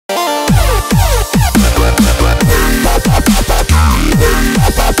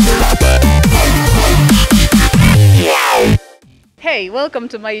Hey, welcome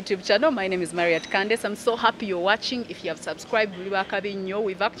to my YouTube channel. My name is Mariat Candes. I'm so happy you're watching. If you have subscribed, we've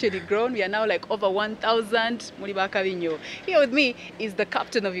actually grown. We are now like over 1,000. Here with me is the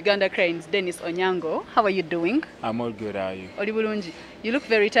captain of Uganda Cranes, Denis Onyango. How are you doing? I'm all good, how are you? Olibulungi. You look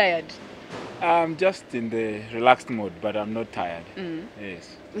very tired. I'm just in the relaxed mode, but I'm not tired.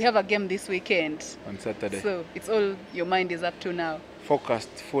 Yes. We have a game this weekend. On Saturday. So it's all your mind is up to now.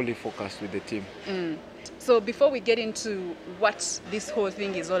 Fully focused with the team. So before we get into what this whole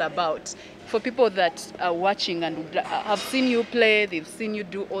thing is all about, for people that are watching and have seen you play, they've seen you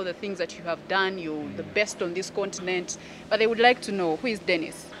do all the things that you have done, you're the best on this continent, but they would like to know, who is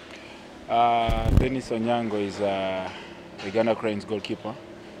Denis? Denis Onyango is Uganda Cranes goalkeeper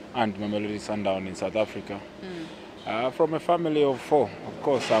and Mamelodi Sundowns in South Africa. From a family of 4, of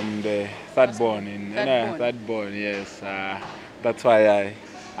course, I'm the third born. Third born, yes. That's why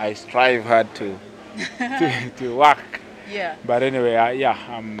I strive hard to work. Yeah. But anyway,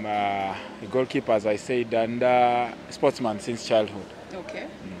 I'm a goalkeeper, as I said, and a sportsman since childhood. Okay.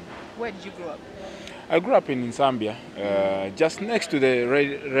 Where did you grow up? I grew up in Zambia, just next to the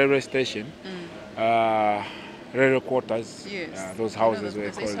railway station. Railway quarters. Yes. Those houses were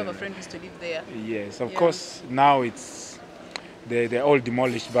called. I used to have a them. friend who used to live there. Yes, of course. Now they're all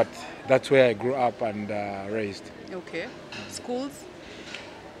demolished, but that's where I grew up and raised. Okay. Schools?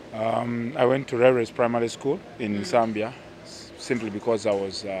 I went to Railways Primary School in Zambia, simply because I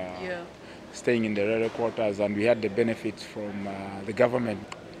was staying in the railway quarters, and we had the benefits from the government.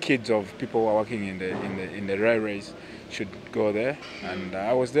 Kids of people who are working in the railways should go there, and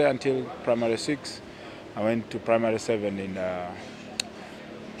I was there until primary 6. I went to primary 7 in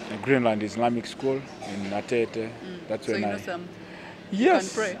Greenland Islamic School in Atete. That's so when you know some.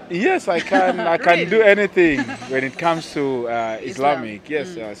 Yes, you can pray. yes, I can. I can do anything when it comes to Islamic.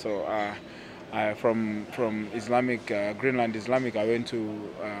 Islam. Yes, from Islamic Greenland Islamic, I went to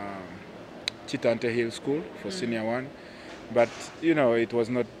Chitante Hill School for senior 1, but you know it was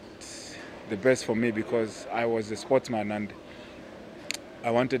not the best for me because I was a sportsman and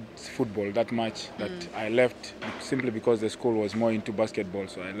I wanted football that much that I left simply because the school was more into basketball.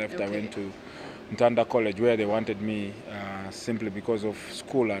 So I left. Okay. I went to Uganda College where they wanted me simply because of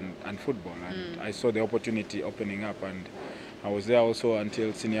school and football. And I saw the opportunity opening up, and I was there also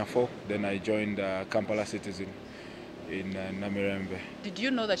until senior 4. Then I joined Kampala Citizen in Namirembe. Did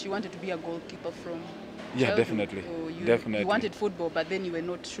you know that you wanted to be a goalkeeper from Yeah, childhood? definitely. You wanted football, but then you were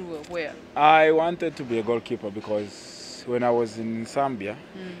not sure where? I wanted to be a goalkeeper because when I was in Zambia,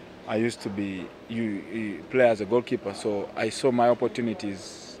 I used to play as a goalkeeper. So I saw my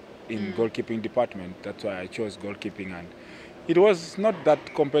opportunities in goalkeeping department. That's why I chose goalkeeping, and it was not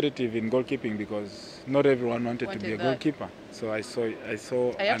that competitive in goalkeeping because not everyone wanted to be a goalkeeper. So I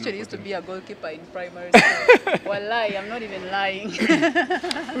saw. I actually used to be a goalkeeper in primary school. Wallahi, I'm not even lying.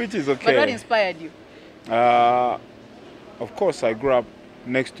 Which is okay. But what inspired you? Of course, I grew up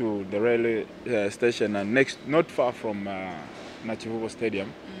next to the railway station and not far from Nachivubo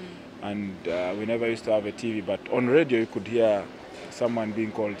Stadium, and we never used to have a TV, but on radio you could hear someone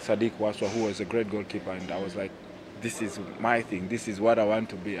being called Sadiq Waswa, who was a great goalkeeper, and I was like, this is my thing, this is what I want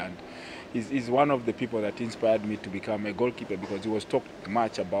to be. And he's one of the people that inspired me to become a goalkeeper because he was talked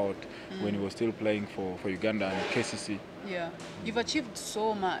much about when he was still playing for Uganda and KCC. Yeah, you've achieved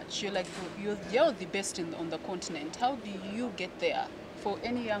so much. You're the best on the continent. How do you get there? For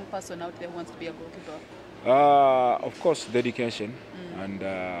any young person out there who wants to be a goalkeeper? Of course, dedication and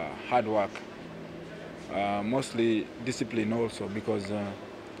hard work. Mostly discipline also, because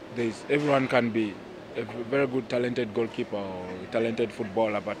everyone can be a very good talented goalkeeper or talented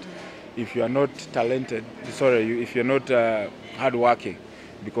footballer, but if you are not talented, if you're not hardworking,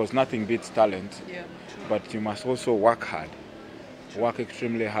 because nothing beats talent, but you must also work hard. Work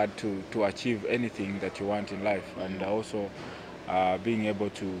extremely hard to achieve anything that you want in life, and also being able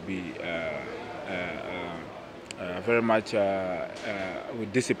to be very much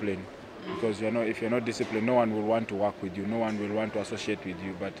with discipline, because if you're not disciplined, no one will want to work with you, no one will want to associate with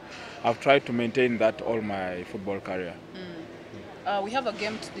you. But I've tried to maintain that all my football career. We have a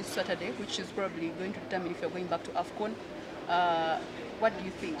game this Saturday, which is probably going to determine if you're going back to AFCON. What do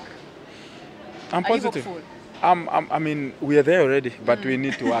you think? I'm positive. Are you hopeful? I mean, we are there already, but we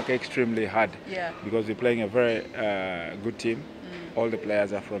need to work extremely hard because we're playing a very good team. All the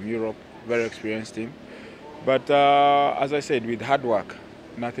players are from Europe, very experienced team. But as I said, with hard work,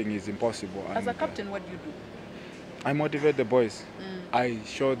 nothing is impossible. As a captain, what do you do? I motivate the boys. I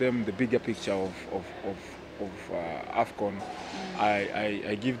show them the bigger picture of AFCON.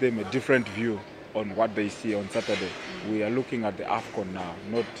 I give them a different view on what they see on Saturday. We are looking at the AFCON now,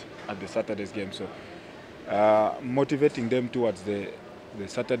 not at the Saturday's game. So Motivating them towards the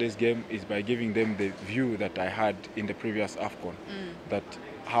Saturday's game is by giving them the view that I had in the previous AFCON, that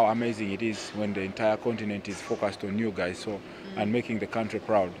how amazing it is when the entire continent is focused on you guys, and making the country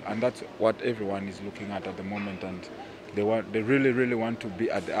proud. And that's what everyone is looking at the moment, and they really want to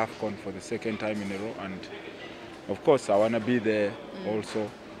be at the AFCON for the second time in a row. And of course I want to be there also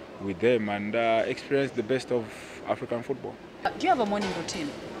with them and experience the best of African football. Do you have a morning routine?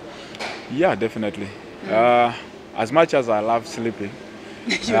 Yeah, definitely. As much as I love sleeping,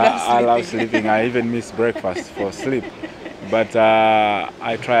 I love sleeping. I even miss breakfast for sleep. But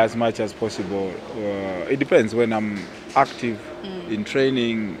I try as much as possible. It depends when I'm active in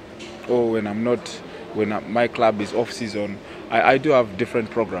training or when I'm not, when my club is off season. I do have different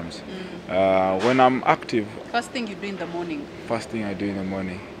programs. When I'm active. First thing you do in the morning? First thing I do in the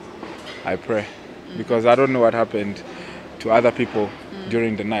morning, I pray. Because I don't know what happened to other people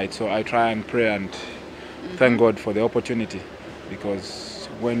during the night. So I try and pray and thank God for the opportunity. Because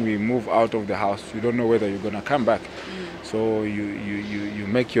when we move out of the house, you don't know whether you're going to come back. So you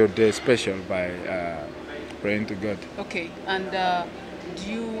make your day special by praying to God. Okay, and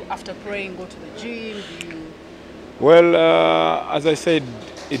do you, after praying, go to the gym? Do you... Well, as I said,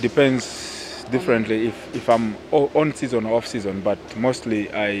 it depends differently if I'm on season or off season, but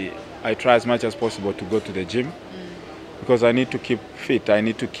mostly I try as much as possible to go to the gym because I need to keep fit, I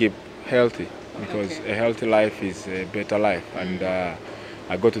need to keep healthy, because a healthy life is a better life. And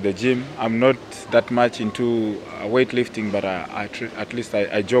I go to the gym. I'm not that much into weightlifting, but at least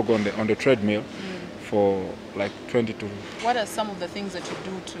I jog on the treadmill for like 20 to... What are some of the things that you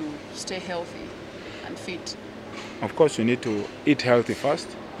do to stay healthy and fit? Of course, you need to eat healthy first.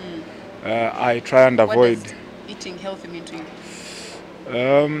 I try and avoid... What does eating healthy mean to you?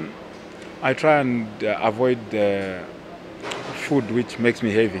 I try and avoid the food which makes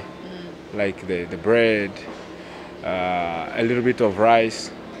me heavy, like the bread, a little bit of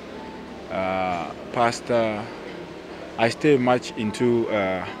rice, pasta. I stay much into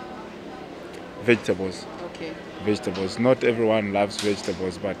vegetables. Okay. Vegetables. Not everyone loves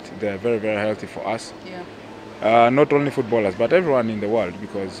vegetables, but they are very, very healthy for us. Yeah. Not only footballers, but everyone in the world,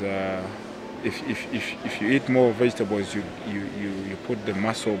 because if you eat more vegetables, you put the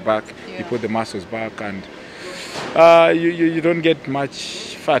muscle back, you put the muscles back, and you don't get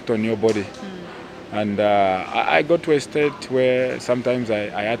much fat on your body. And I got to a state where sometimes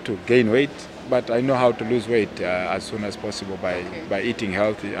I had to gain weight, but I know how to lose weight as soon as possible by eating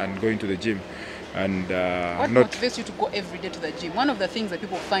healthy and going to the gym. And what motivates you to go every day to the gym? One of the things that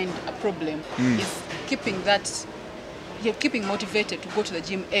people find a problem is keeping that. You're keeping motivated to go to the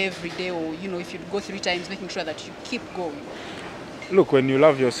gym every day, or if you go 3 times, making sure that you keep going. Look, when you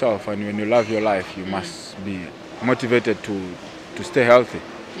love yourself and when you love your life, you must be motivated to stay healthy.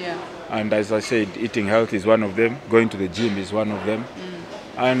 Yeah. And as I said, eating healthy is one of them. Going to the gym is one of them.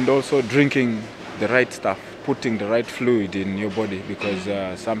 And also drinking the right stuff, putting the right fluid in your body,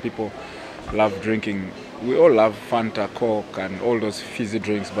 because some people love drinking. We all love Fanta, Coke, and all those fizzy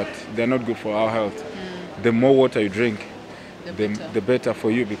drinks, but they're not good for our health. The more water you drink, the better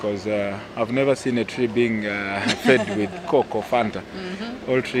for you, because I've never seen a tree being fed with Coke or Fanta.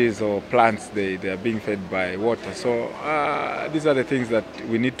 All trees or plants, they are being fed by water. So these are the things that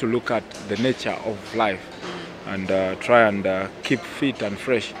we need to look at, the nature of life, and try and keep fit and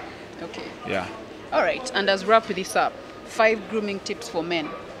fresh. Okay. Yeah. All right, and as we wrap this up, 5 grooming tips for men.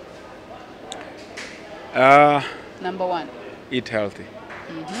 Number 1. Eat healthy.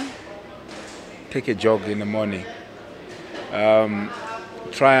 Take a jog in the morning.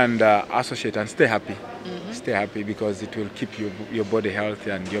 Try and associate and stay happy. Stay happy, because it will keep your body healthy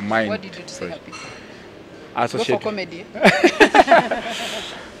and your mind. What did you do to stay happy? Associate. Go for comedy.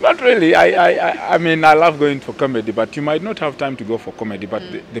 Not really. I mean, I love going for comedy, but you might not have time to go for comedy. But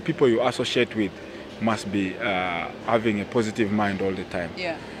the people you associate with must be having a positive mind all the time.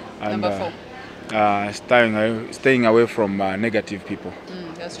 Yeah. And, Number 4. Staying away from negative people.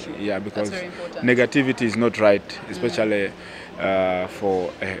 That's true. Yeah, because that's very important. negativity is not right, especially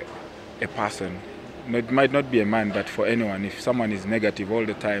for a person. It might not be a man, but for anyone. If someone is negative all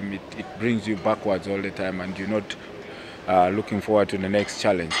the time, it brings you backwards all the time, and you're not looking forward to the next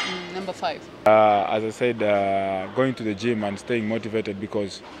challenge. Number 5. As I said, going to the gym and staying motivated,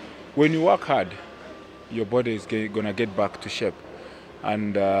 because when you work hard, your body is going to get back to shape.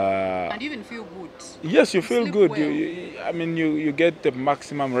 And even feel good. Yes, you feel good. Well. I mean, you get the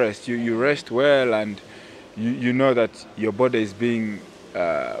maximum rest. You rest well, and you know that your body is being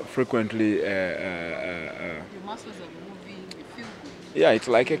frequently... your muscles are moving, you feel good. Yeah, it's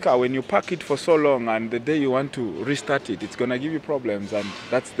like a car. When you park it for so long and the day you want to restart it, it's going to give you problems. And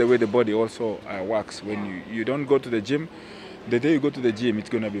that's the way the body also works. When you don't go to the gym, the day you go to the gym, it's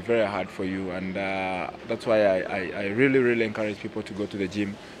going to be very hard for you. And that's why I really, really encourage people to go to the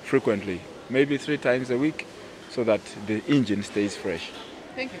gym frequently, maybe 3 times a week, so that the engine stays fresh.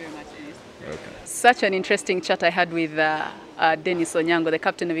 Thank you very much, Denis. Okay. Such an interesting chat I had with Denis Onyango, the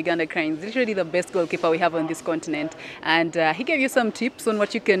captain of Uganda Cranes, literally the best goalkeeper we have on this continent. And he gave you some tips on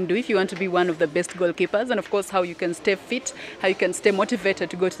what you can do if you want to be one of the best goalkeepers, and of course how you can stay fit, how you can stay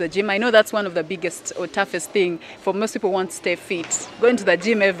motivated to go to the gym. I know that's one of the biggest or toughest thing for most people who want to stay fit. Going to the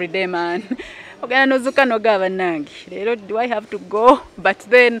gym every day, man. Do I have to go? But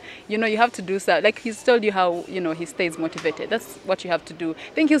then, you know, you have to do so. Like he's told you how, you know, he stays motivated. That's what you have to do.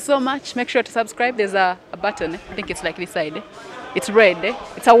 Thank you so much. Make sure to subscribe. There's a button. I think it's like this side. It's red.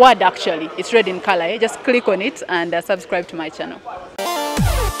 It's a word actually. It's red in color. Just click on it and subscribe to my channel.